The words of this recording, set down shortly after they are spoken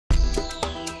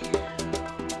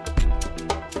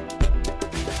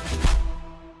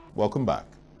Welcome back.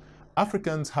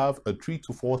 Africans have a 3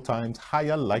 to 4 times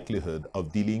higher likelihood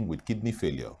of dealing with kidney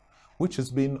failure, which has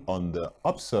been on the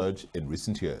upsurge in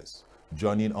recent years.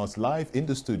 Joining us live in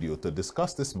the studio to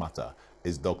discuss this matter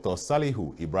is Dr.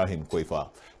 Salihu Ibrahim Kwaifa,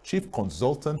 Chief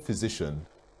Consultant Physician,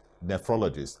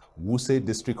 Nephrologist, Wuse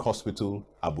District Hospital,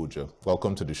 Abuja.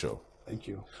 Welcome to the show. Thank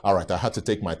you. All right, I had to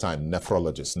take my time.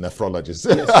 Nephrologist.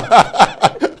 Yes.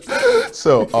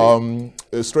 So,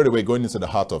 straight away, going into the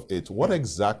heart of it, what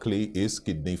exactly is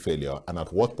kidney failure, and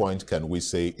at what point can we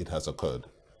say it has occurred?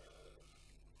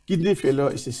 Kidney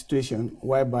failure is a situation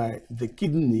whereby the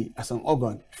kidney as an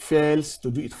organ fails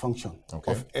to do its function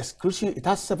of excretion. It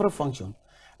has several functions,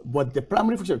 but the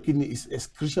primary function of kidney is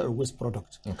excretion of waste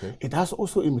product. It has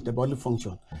also a metabolic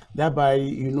function, thereby,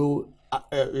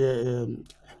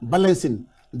 balancing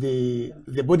the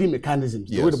body mechanisms,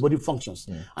 the way the body functions,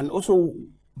 and also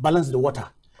balance the water.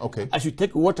 As you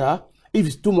take water, if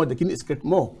it's too much, the kidney excretes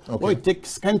more. When you take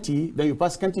scanty, then you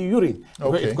pass scanty urine,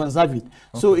 because it conserves it.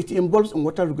 So it involves in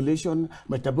water regulation,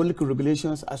 metabolic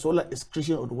regulations, as well as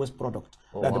excretion of the waste product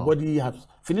that the body has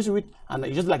finished with, and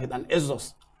it's just like an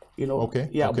exhaust, of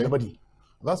the body.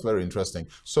 That's very interesting.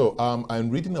 So I'm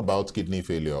reading about kidney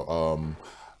failure.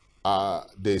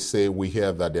 They say, we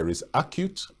hear that there is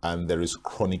acute and there is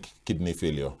chronic kidney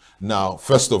failure. Now,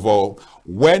 first of all,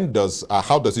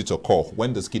 how does it occur?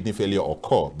 When does kidney failure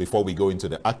occur before we go into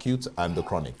the acute and the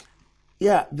chronic?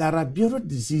 Yeah, there are various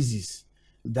diseases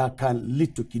that can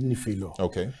lead to kidney failure.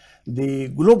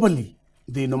 Globally,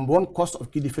 the number one cause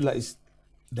of kidney failure is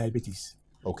diabetes.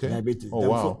 Diabetes.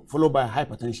 Followed by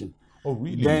hypertension. Oh,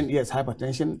 really? Then, yes,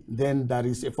 hypertension. Then there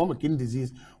is a form of kidney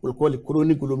disease we'll call it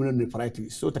chronic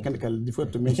glomerulonephritis. So technically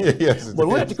difficult to mention. But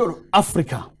when I take of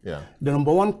Africa, the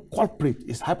number one culprit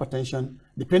is hypertension,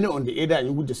 depending on the area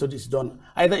in which the study is done.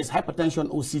 Either it's hypertension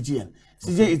or CGN.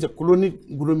 CGN is the chronic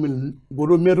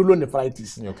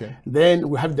glomerulonephritis. Then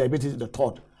we have diabetes, the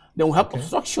third. Then we have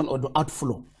obstruction of the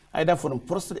outflow, either from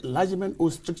prostate enlargement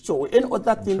or stricture or any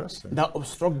other thing that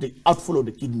obstruct the outflow of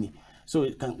the kidney. So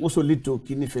it can also lead to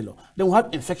kidney failure. Then we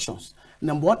have infections.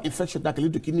 Number one infection that can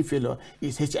lead to kidney failure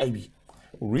is HIV.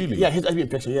 Really? Yeah, HIV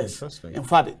infection, yes. Interesting. In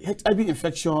fact, HIV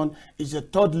infection is the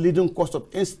third leading cause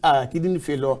of kidney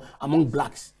failure among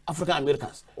blacks, African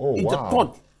Americans. Oh, it's wow.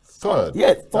 the Third?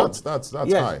 Yes, third. That's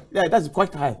high. Yeah, that's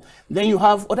quite high. Then you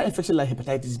have other infections like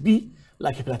hepatitis B,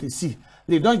 like hepatitis C.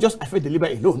 They don't just affect the liver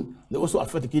alone, they also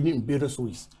affect the kidney in various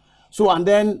ways. So, and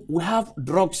then we have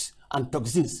drugs and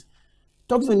toxins.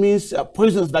 Toxin means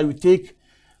poisons that you take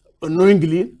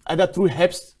unknowingly, either through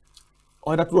herbs,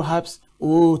 or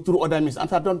through other means. And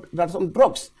there are some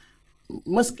drugs,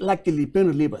 most likely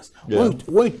pain relievers.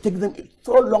 When you take them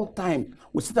for a long time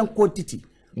with certain quantity,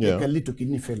 it can lead to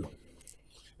kidney failure.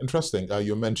 Interesting.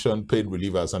 You mentioned pain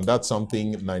relievers, and that's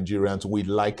something Nigerians we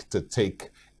like to take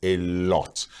a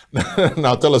lot.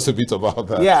 Now, tell us a bit about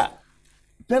that. Yeah,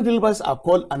 pain relievers are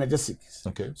called analgesics.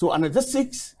 So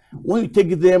analgesics, when you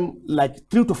take them like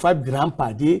 3 to 5 grams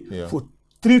per day for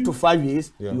 3 to 5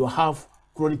 years, you have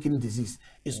chronic kidney disease.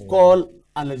 It's called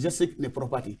analgesic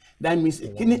nephropathy. That means a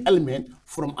kidney element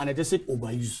from analgesic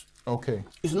overuse.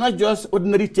 It's not just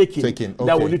ordinary taking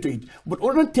that will lead to it. But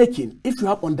ordinary taking, if you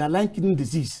have underlying kidney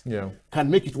disease, can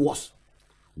make it worse.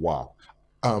 Wow.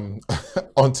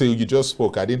 Until you just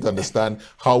spoke, I didn't understand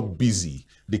how busy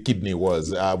the kidney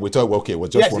was. We thought, okay, well,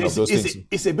 just one of those things.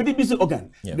 It's a very busy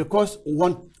organ because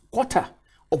 1/4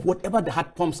 of whatever the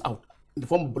heart pumps out in the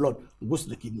form of blood goes to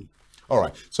the kidney. All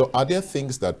right. So are there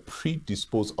things that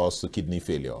predispose us to kidney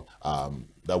failure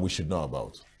that we should know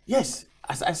about? Yes.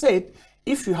 As I said,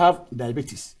 if you have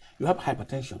diabetes, you have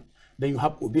hypertension, then you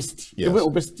have obesity. Yes.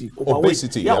 Obesity.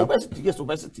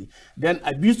 Obesity. Then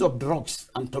abuse of drugs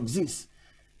and toxins,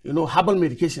 herbal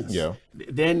medications.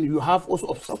 Then you have also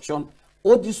obstruction.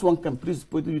 All this one can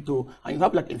predispose you to, and you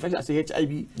have like infection as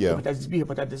HIV, hepatitis B,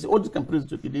 hepatitis C, all this can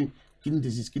predispose to kidney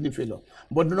disease, kidney failure.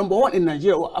 But the number one in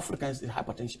Nigeria or Africa is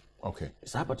hypertension.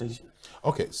 It's hypertension.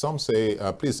 Some say,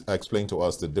 please explain to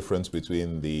us the difference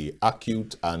between the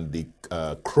acute and the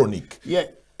chronic.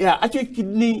 Actually,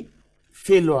 kidney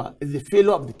failure is the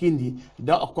failure of the kidney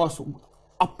that occurs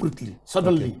abruptly,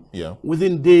 suddenly,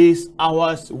 within days,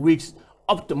 hours, weeks,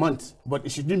 up to months, but it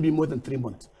shouldn't be more than 3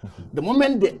 months. The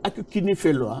moment the acute kidney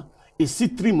failure is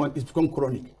 3 months, it's become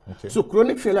chronic. So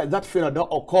chronic failure is that failure that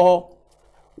occur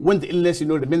when the illness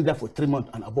remains there for 3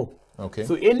 months and above.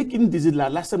 So any kidney disease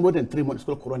that lasts more than 3 months is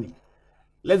called chronic.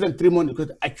 Less than 3 months is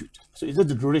called acute. So it's just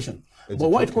the duration.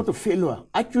 But when it's called to failure,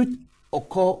 acute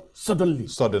occur suddenly.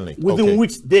 Within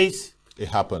weeks, days. It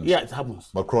happens. Yeah, it happens.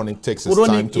 But chronic takes its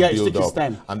time to build up.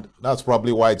 And that's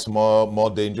probably why it's more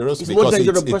dangerous. It's more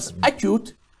dangerous because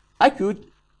acute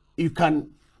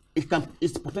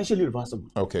it's potentially reversible.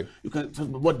 Okay.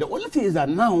 But the only thing is that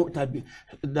now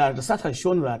the research has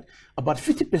shown that about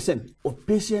 50% of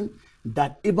patients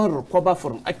that even recover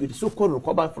from acute, so-called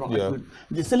recover from acute,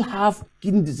 they still have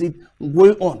kidney disease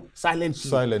going on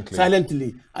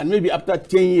silently. And maybe after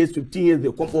 10 years, 15 years,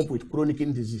 they come up with chronic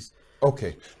kidney disease.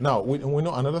 Okay. Now, we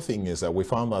know another thing is that we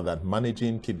found out that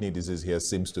managing kidney disease here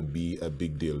seems to be a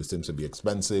big deal. It seems to be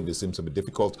expensive. It seems to be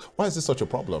difficult. Why is this such a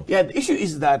problem? Yeah, the issue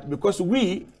is that because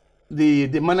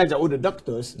the manager or the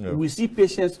doctors, we see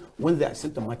patients when they are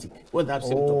symptomatic, when they have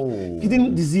symptoms.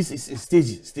 Kidney disease is in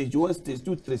stages: stage 1, stage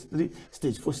 2, stage 3,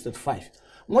 stage 4, stage 5.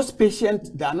 Most patients,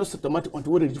 they are not symptomatic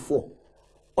until stage 4.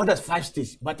 Others 5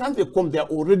 stages. By the time they come, they are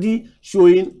already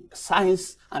showing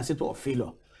signs and symptoms of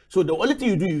failure. So the only thing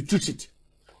you do, you treat it.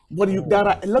 But there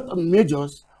are a lot of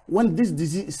measures when this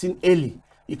disease is seen early.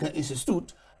 You can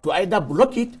institute to either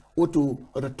block it or to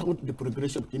return the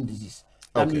progression of kidney disease.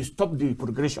 And you stop the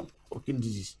progression of kidney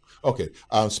disease. Okay.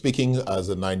 Speaking as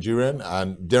a Nigerian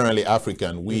and generally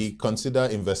African, we consider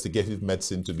investigative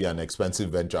medicine to be an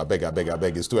expensive venture. I beg,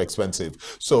 it's too expensive.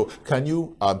 So can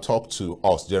you talk to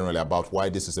us generally about why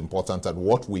this is important and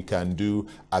what we can do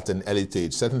at an early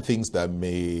stage? Certain things that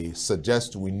may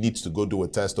suggest we need to go do a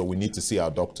test or we need to see our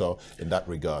doctor in that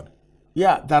regard.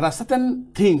 Yeah, there are certain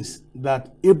things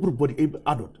that every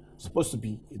adult supposed to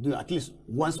be doing at least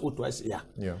once or twice a year.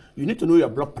 Yeah. You need to know your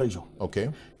blood pressure. Okay.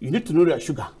 You need to know your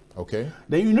sugar. Okay.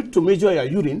 Then you need to measure your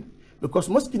urine because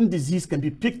most kidney disease can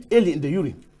be picked early in the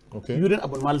urine. Okay. Urine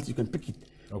abnormality, you can pick it.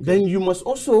 Okay. Then you must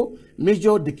also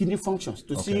measure the kidney functions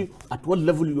to see at what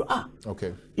level you are.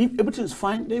 Okay. If everything is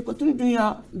fine, then you continue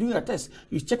doing your test.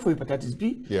 You check for hepatitis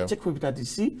B, check for hepatitis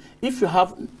C. If you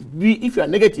have B, if you are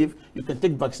negative, you can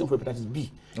take vaccine for hepatitis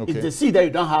B. Okay. It's the C that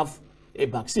you don't have a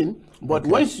vaccine, but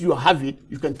once you have it,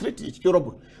 you can treat it. It's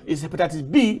curable. It's hepatitis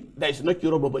B that is not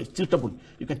curable, but it's treatable.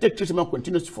 You can take treatment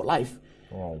continuously for life.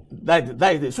 Wow.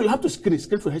 That is it. So you have to screen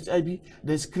for HIV,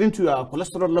 then screen to your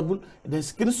cholesterol level, then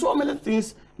screen so many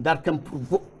things that can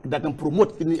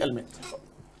promote kidney ailment.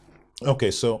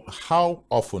 Okay, so how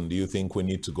often do you think we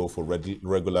need to go for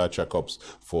regular checkups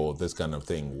for this kind of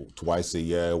thing? Twice a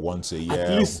year, once a year?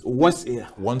 At least once a year.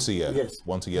 Once a year? Yes.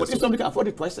 Once a year. But if somebody can afford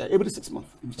it twice a year, every 6 months,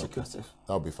 you check yourself.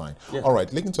 That'll be fine. Yeah. All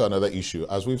right, linking to another issue,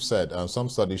 as we've said, some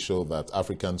studies show that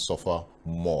Africans suffer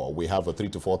more. We have a 3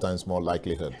 to 4 times more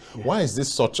likelihood. Yeah. Why is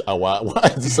this such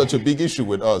a big issue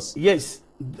with us? Yes,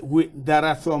 there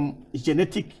are some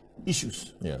genetic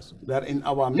issues. Yes. That in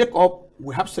our makeup,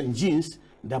 we have some genes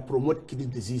that promote kidney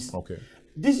disease. Okay.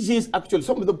 These genes actually,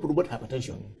 some of them promote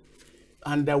hypertension.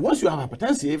 And once you have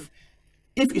hypertensive,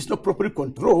 if it's not properly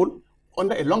controlled,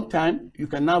 under a long time, you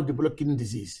can now develop kidney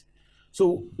disease.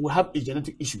 So we have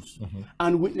genetic issues.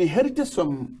 And we inherited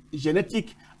some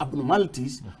genetic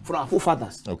abnormalities from our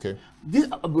forefathers. Okay. These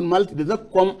abnormalities do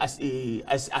not come as a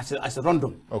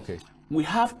random. Okay. We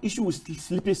have issue with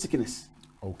sleeping sickness.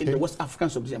 Okay. In the West African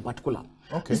subregion in particular.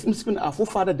 Okay. This means our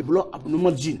forefather developed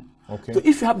abnormal gene. Okay. So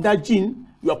if you have that gene,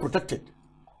 you are protected.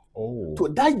 Oh. So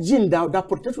that gene that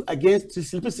protects you against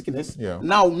sleeping sickness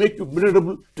now make you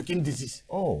vulnerable to kidney disease.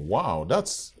 Oh wow,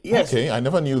 that's okay. I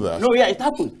never knew that. No, yeah, it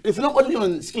happened. It's not only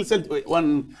on sickle cell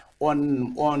on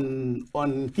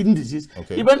kidney disease.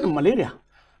 Okay. Even in malaria,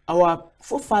 our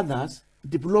forefathers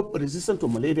developed resistance to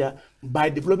malaria by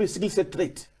developing sickle cell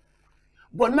trait.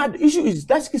 But now the issue is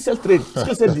that sickle cell trait,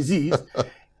 sickle cell disease.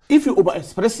 If you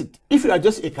overexpress it, if you are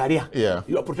just a carrier,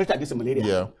 you are protected against malaria.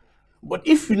 Yeah. But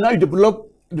if you now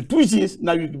develop the 2 genes,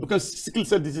 now you become sickle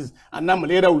cell disease, and now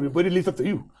malaria will be very lethal to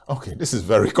you. Okay, this is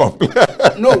very complex.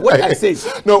 No, what I say.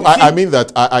 No, I mean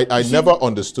that I never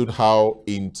understood how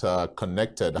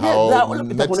interconnected, how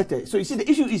interconnected. So you see, the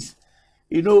issue is,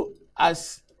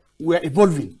 as we're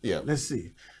evolving, let's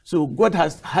say. So God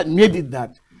has made it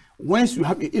that once you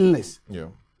have an illness,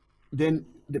 then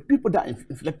the people that are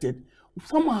infected,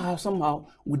 somehow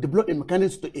we develop a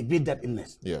mechanism to evade that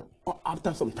illness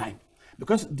after some time.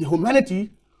 Because the humanity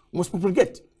must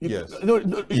propagate. Yes.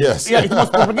 Yeah, it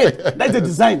must propagate. That's the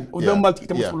design of the humanity,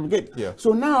 it must propagate. Yeah.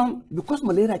 So now, because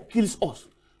malaria kills us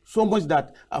so much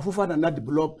that our forefathers now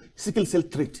develop sickle cell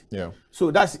trait. Yeah.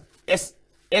 So that's SA.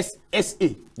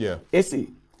 Yeah. SA,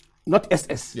 not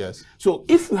SS. Yes. So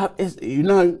if you have SA,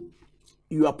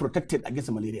 you are protected against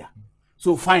malaria.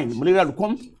 So fine, malaria will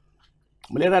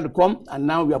come, and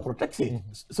now we are protected.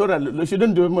 So that you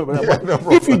shouldn't do more.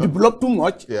 If you develop too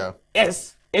much,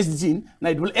 S gene, now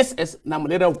it will SS, now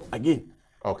malaria again.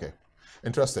 Okay.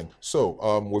 Interesting.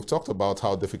 So we've talked about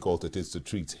how difficult it is to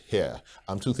treat here.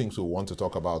 Two things we want to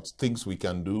talk about, things we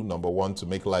can do. Number one, to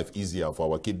make life easier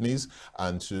for our kidneys,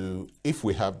 and to, if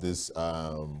we have this,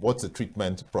 what's the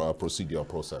treatment procedure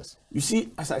process? You see,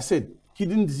 as I said,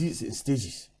 kidney disease in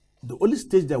stages. The only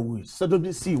stage that we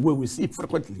suddenly see, where we see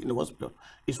frequently in the hospital,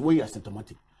 is when you are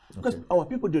symptomatic. Because our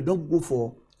people, they don't go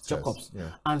for checkups. Yeah.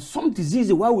 And some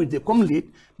diseases, why would they come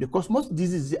late? Because most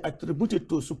diseases are attributed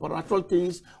to supernatural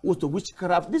things, or to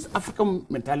witchcraft, this African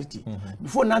mentality.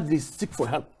 Before now, they seek for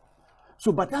help.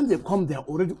 So by the time they come, they are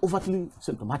already overtly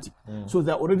symptomatic. So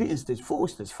they're already in stage 4 or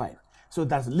stage 5. So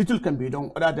there's little can be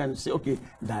done other than say, okay,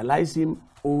 dialyze him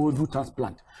or do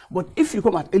transplant. But if you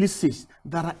come at early stage,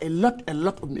 there are a lot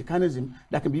of mechanisms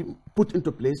that can be put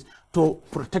into place to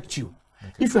protect you.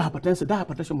 If you have hypertension, that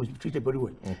hypertension must be treated very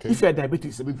well. If you are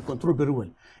diabetic, it must be controlled very well.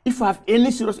 If you have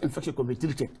any serious infection, it can be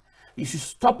treated. You should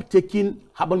stop taking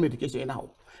herbal medication anyhow.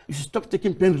 You should stop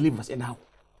taking pain relievers anyhow.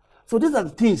 So these are the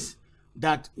things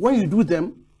that when you do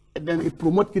them, then it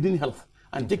promotes kidney health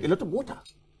and take a lot of water.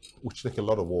 Which take a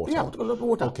lot of water. Yeah, a lot of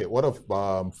water. Okay, what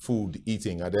of food,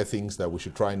 eating? Are there things that we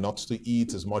should try not to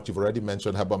eat as much? You've already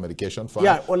mentioned herbal medication, fine.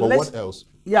 Yeah, but what else?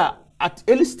 Yeah, at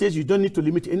early stage, you don't need to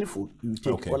limit any food you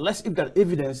take, unless if there's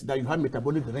evidence that you have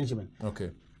metabolic derangement.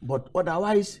 But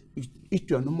otherwise, you eat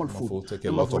your normal food. Take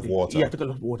a lot of water. Yeah, take a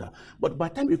lot of water. But by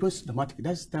the time you go symptomatic,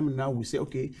 that's the time now we say,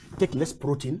 okay, take less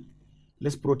protein.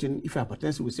 Less protein. If you have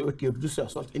hypertension, we say, okay, reduce your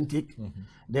salt intake.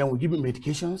 Then we give you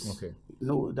medications. You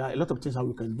know, there are a lot of things that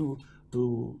we can do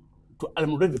to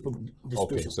ameliorate the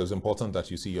situation. So it's important that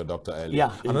you see your doctor early.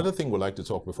 Another thing we'd like to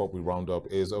talk before we round up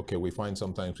is, okay, we find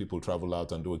sometimes people travel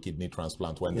out and do a kidney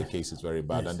transplant when the case is very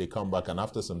bad, and they come back, and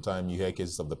after some time you hear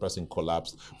cases of the person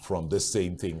collapsed from this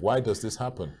same thing. Why does this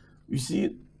happen? You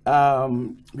see,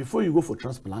 before you go for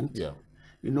transplant,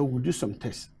 you know, we do some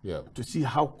tests to see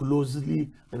how closely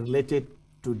related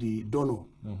to the donor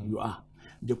you are.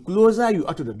 The closer you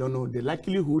are to the donor, the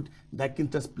likelihood that kidney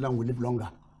transplant will live longer.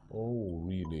 Oh,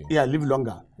 really? Yeah, live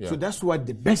longer. So that's why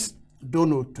the best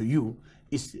donor to you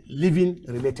is living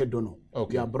related donor.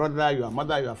 Your brother, your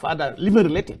mother, your father, living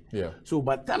related. So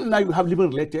by the time now you have living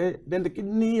related, then the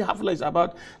kidney half-life is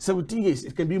about 70 years.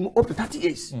 It can be up to 30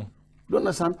 years. Do you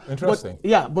understand? Interesting.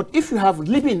 But if you have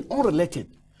living unrelated,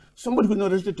 somebody who is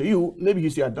not related to you, maybe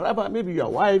he's your driver, maybe your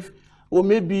wife, or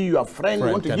maybe your friend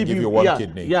want to give you one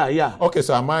kidney. Okay,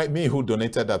 so am I, me who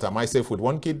donated that, am I safe with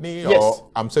one kidney? Or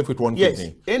I'm safe with one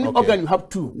kidney? Any organ you have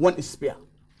two, one is spare.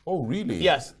 Oh, really?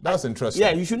 Yes. That's interesting.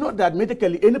 Yeah, you should know that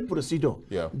medically, any procedure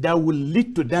that will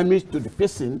lead to damage to the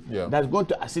person that's going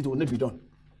to assist will not be done.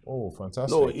 Oh,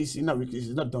 fantastic. No, it's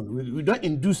not done. We don't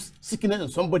induce sickness on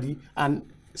somebody and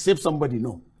save somebody,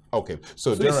 no. Okay,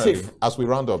 so generally, as we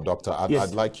round up, Doctor,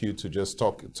 I'd like you to just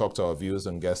talk to our viewers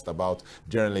and guests about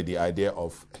generally the idea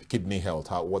of kidney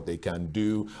health, what they can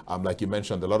do. Like you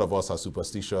mentioned, a lot of us are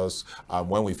superstitious.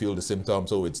 When we feel the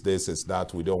symptoms, oh, it's this, it's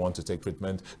that, we don't want to take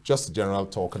treatment. Just general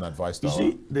talk and advice. You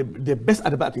see, the best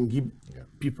advice I can give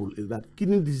people is that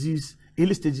kidney disease,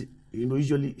 early stage, you know,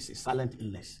 usually it's a silent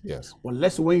illness.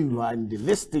 Unless when you are in the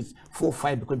late stage, 4 or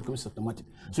 5, because it becomes symptomatic.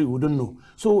 So you wouldn't know.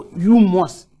 So you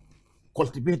must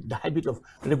cultivate the habit of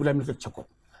regular medical checkup.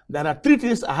 There are 3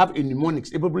 things I have in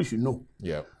mnemonics. Everybody should know.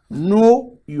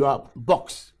 Know your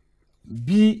box.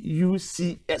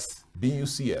 B-U-C-S.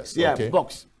 B-U-C-S. Yeah,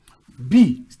 box.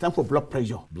 B stand for blood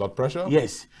pressure. Blood pressure?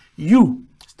 Yes. U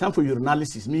stand for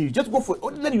urinalysis. Meaning you just go for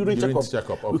ordinary urine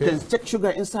checkup. You can check sugar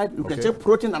inside. You can check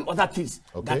protein and other things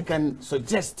that can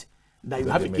suggest that you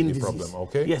have a kidney disease.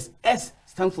 Yes. S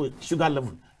stand for sugar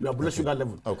level. Your blood sugar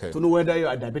level. To know whether you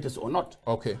are diabetes or not.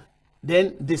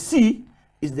 Then the C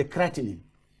is the creatinine.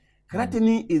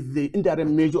 Creatinine is the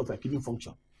indirect measure of a kidney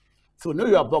function. So know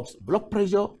your box. Blood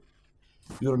pressure,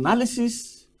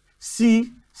 urinalysis,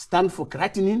 C stand for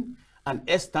creatinine, and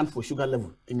S stand for sugar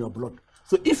level in your blood.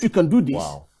 So if you can do this,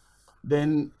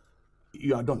 then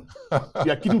you are done.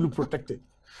 Your kidney will be protected.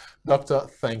 Doctor,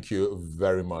 thank you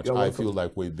very much. I feel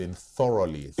like we've been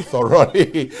thoroughly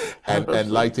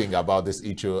enlightening about this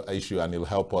issue, and it'll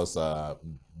help us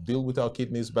deal with our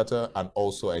kidneys better, and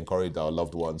also encourage our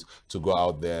loved ones to go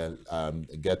out there and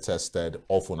get tested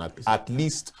often, at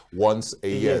least once a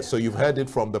year. So you've heard it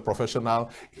from the professional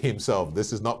himself.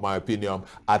 This is not my opinion.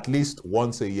 At least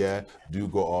once a year, do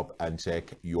go up and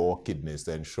check your kidneys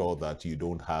to ensure that you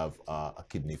don't have a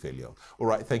kidney failure. All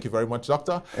right, thank you very much,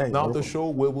 Doctor. Now the show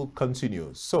will continue.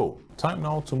 So time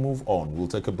now to move on. We'll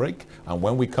take a break, and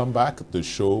when we come back, the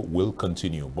show will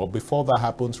continue. But before that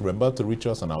happens, remember to reach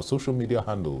us on our social media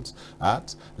handles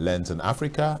at Lens in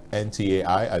Africa,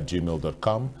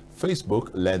 ntai@gmail.com, Facebook,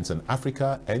 Lens and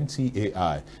Africa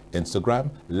NTAI.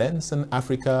 Instagram, Lens and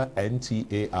Africa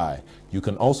NTAI. You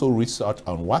can also reach out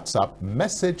on WhatsApp,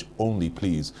 message only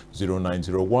please,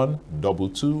 0901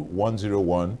 22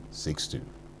 10162.